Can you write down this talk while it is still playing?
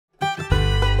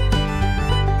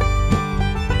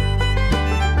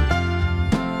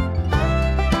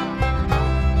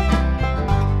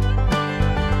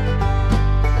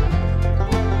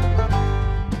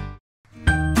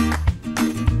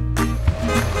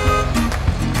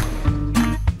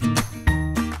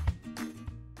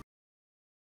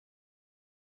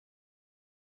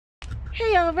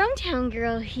Hello,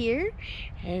 RoamTownGirl here,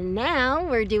 and now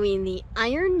we're doing the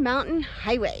Iron Mountain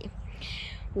Highway,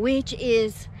 which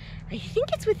is, I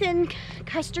think it's within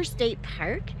Custer State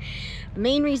Park. The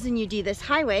main reason you do this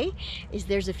highway is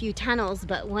there's a few tunnels,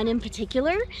 but one in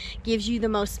particular gives you the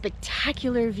most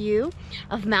spectacular view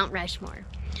of Mount Rushmore.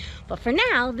 But for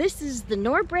now, this is the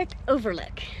Norbeck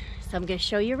Overlook, so I'm going to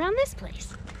show you around this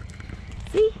place.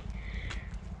 See?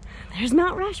 There's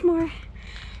Mount Rushmore,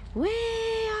 way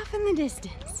off in the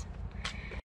distance.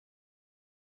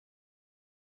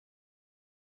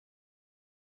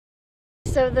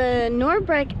 So the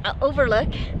Norbeck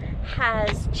Overlook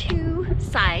has two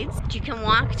sides that you can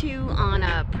walk to on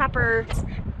a proper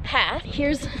path.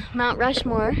 Here's Mount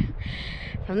Rushmore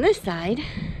from this side.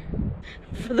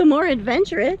 For the more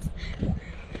adventurous,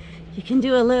 you can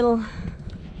do a little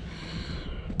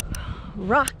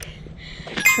rock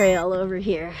trail over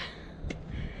here.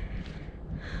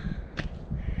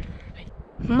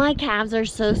 My calves are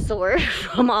so sore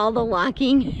from all the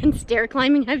walking and stair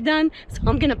climbing I've done, so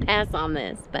I'm gonna pass on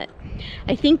this, but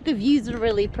I think the views are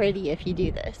really pretty if you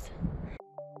do this.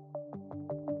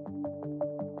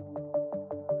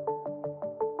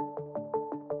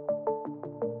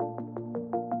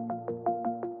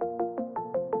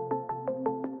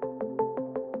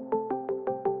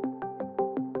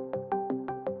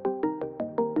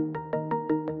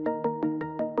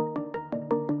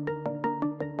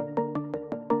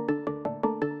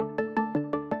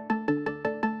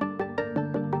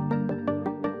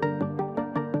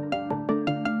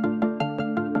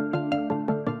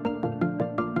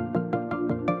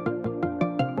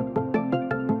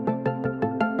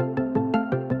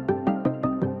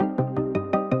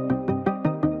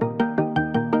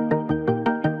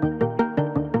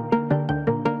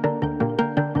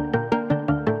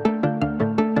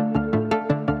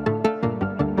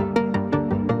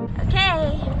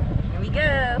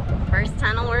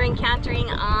 Encountering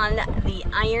on the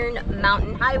Iron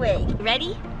Mountain Highway.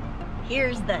 Ready?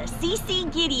 Here's the C.C.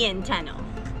 Gideon Tunnel.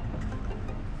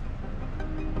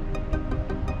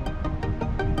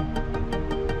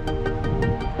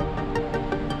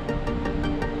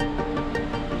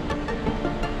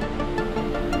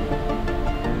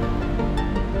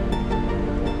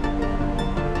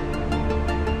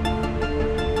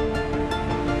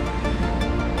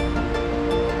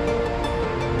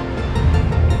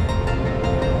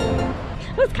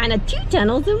 Kind of two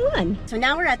tunnels in one. So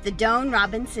now we're at the Doane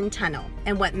Robinson Tunnel,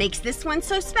 and what makes this one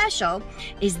so special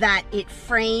is that it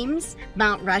frames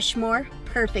Mount Rushmore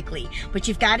perfectly, but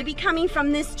you've got to be coming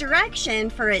from this direction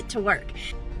for it to work.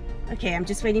 Okay, I'm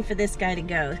just waiting for this guy to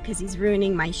go because he's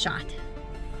ruining my shot.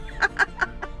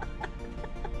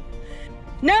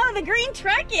 No, the green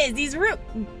truck is. Come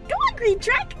on, green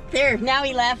truck. There, now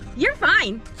he left. You're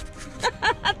fine.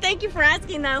 Thank you for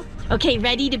asking though. Okay,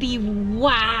 ready to be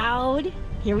wowed?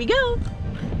 Here we go.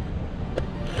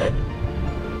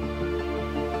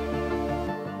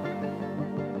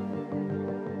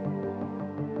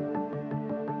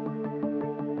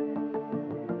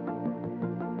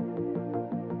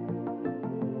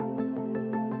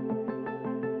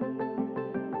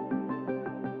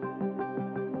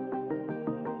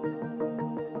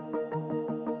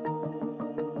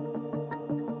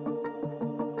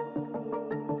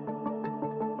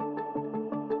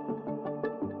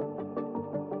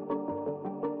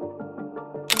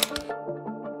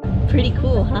 Pretty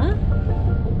cool, huh?